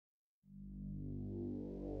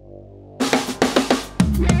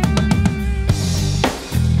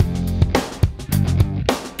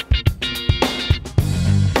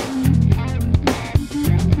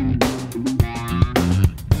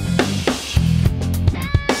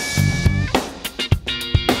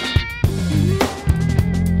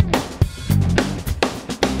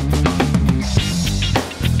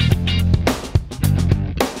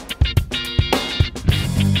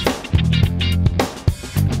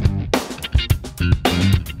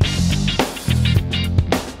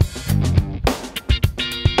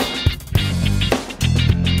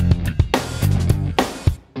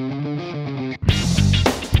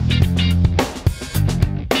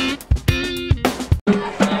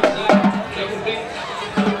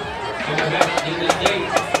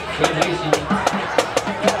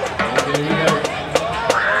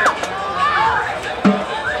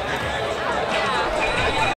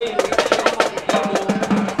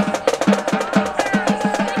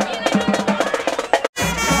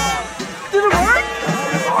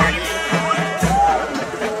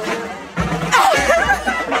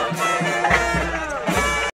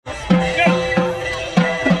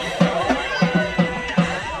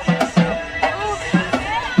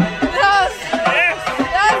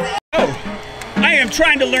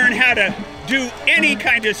trying to learn how to do any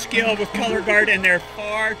kind of skill with color guard, and they're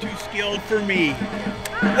far too skilled for me.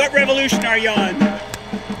 What revolution are you on?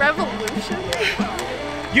 Revolution?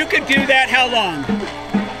 You could do that how long?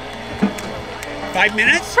 5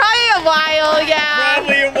 minutes? Probably a while, yeah.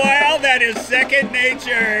 Probably a while. That is second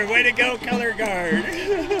nature. Way to go, color guard.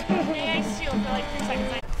 Hey, I shield for like 3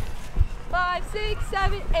 seconds. 5, 6,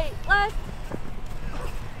 7, 8, left.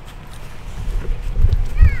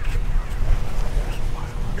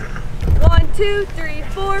 One, 2, 3,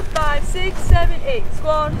 4, 5, 6, 7, 8.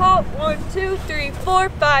 Squat halt. 1, 2, 3, 4,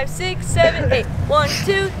 5, 6, 7, 8. 1,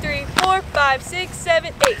 2, 3, 4, 5, 6,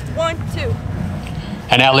 7, 8. 1, 2.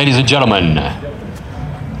 And now, ladies and gentlemen,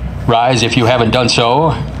 rise if you haven't done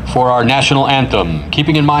so for our national anthem,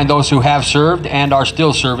 keeping in mind those who have served and are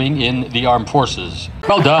still serving in the armed forces.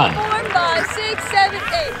 Well done. 4, 5, 6, 7,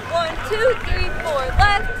 8. 1, 2, 3, 4,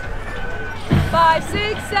 left. 5,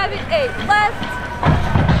 6, 7, 8, left.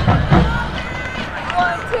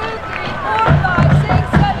 1, 2, 3, 4, 5, 6,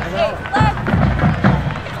 7, 8, left.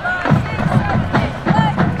 5, 6, 7, 8,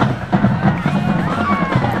 left.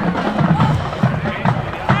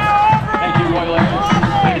 Thank you, Royal Air.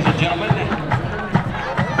 Ladies and gentlemen.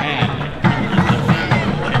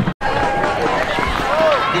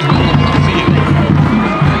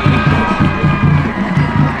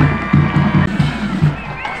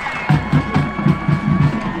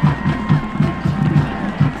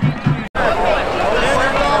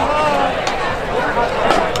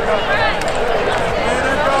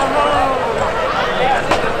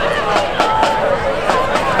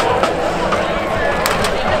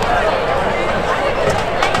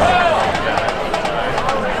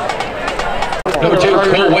 Number 2,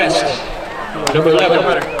 Cole West. Number 11,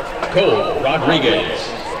 Cole Rodriguez.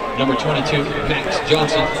 Number 22, Max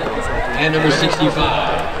Johnson. And number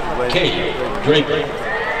 65, Kate Draper.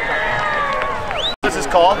 This is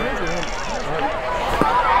called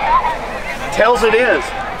Tails It Is.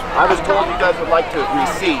 I was told you guys would like to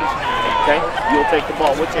receive. Okay? You'll take the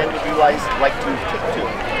ball. Which end would you like to kick to?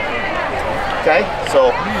 Okay? So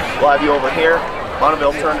we'll have you over here.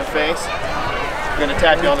 Bonneville, turn and face. Going to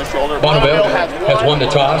tap you on the shoulder. Bonneville has won the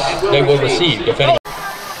toss. They will receive, if any.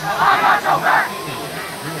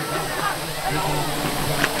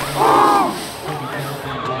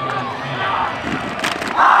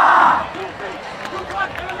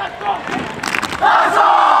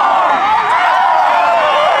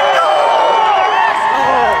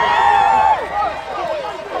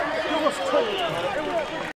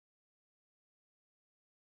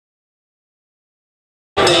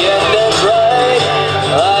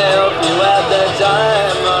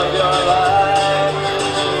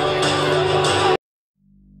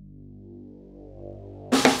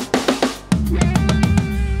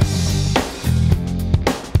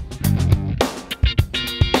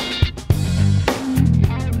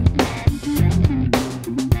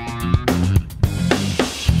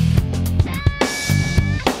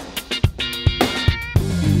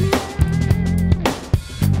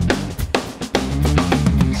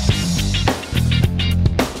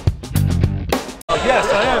 Yes,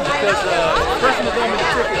 I am, because the person that gave me the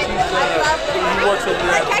tickets, he works at the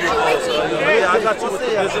yeah, I got you with the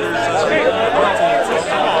visitors.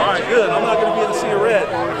 All right, good. I'm not going to be able to see a red.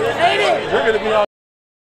 You're going to be on.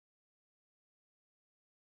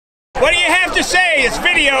 What do you have to say? It's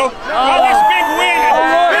video. Oh, this big win.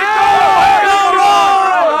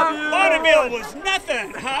 Bonneville was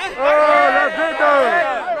nothing, huh? Oh, that's good though.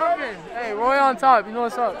 Hey, Roy on top. You know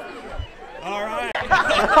what's up. All right.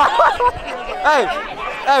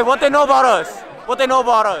 Hey, what they know about us? What they know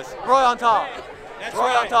about us? Roy on top. That's Roy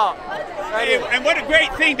right. on top. Hey, and what a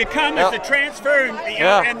great thing to come as a transfer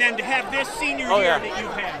and then to have this senior year that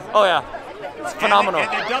you've had. Oh yeah, it's phenomenal. And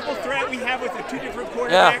the double threat we have with the 2 different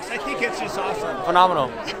quarterbacks, I think it's just awesome.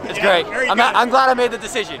 Phenomenal. It's great. I'm glad I made the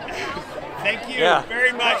decision. Thank you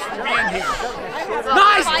very much for being here.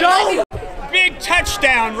 Nice, Joe! Big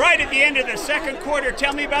touchdown right at the end of the second quarter.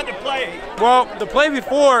 Tell me about the play. Well, the play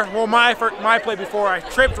before, my play before, I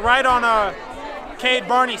tripped right on Cade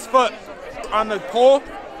Barney's foot on the pole,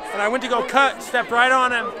 and I went to go cut, stepped right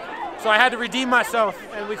on him, so I had to redeem myself.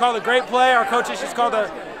 And we called a great play. Our coaches just called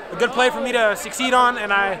a good play for me to succeed on,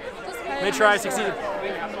 and I made sure I succeeded.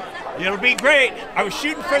 It'll be great. I was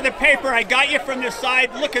shooting for the paper. I got you from the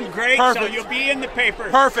side, looking great. Perfect. So you'll be in the paper.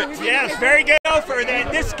 Perfect. Yes, very good for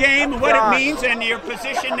this game, what it means, and your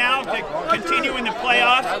position now to continue in the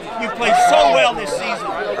playoffs. You played so well this season.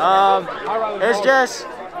 It's just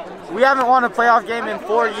we haven't won a playoff game in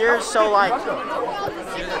 4 years, so like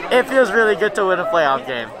it feels really good to win a playoff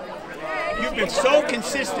game. You've been so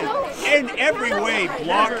consistent in every way,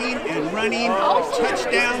 blocking and running,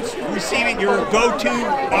 touchdowns, receiving. Your go-to,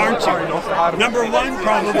 aren't you? Number one,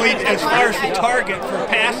 probably, as far as the target for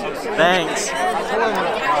passes. Thanks.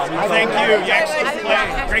 Thank you. You actually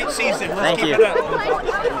played. Great season. Let's keep it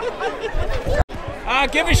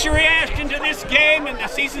up. Give us your reaction to this game and the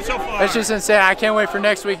season so far. It's just insane. I can't wait for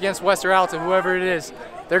next week against Western Alta, whoever it is.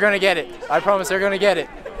 They're going to get it. I promise they're going to get it.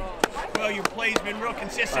 Well, your play's been real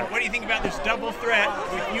consistent. What do you think about this double threat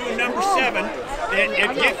with you and number 7?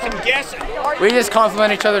 It gets some guessing. We just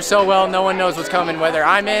complement each other so well, no one knows what's coming. Whether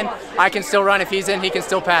I'm in, I can still run. If he's in, he can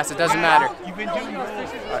still pass. It doesn't matter. You've been doing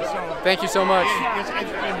rules. So thank you so much.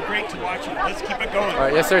 It's been great to watch you. Let's keep it going. All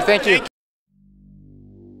right, yes, sir. Thank you.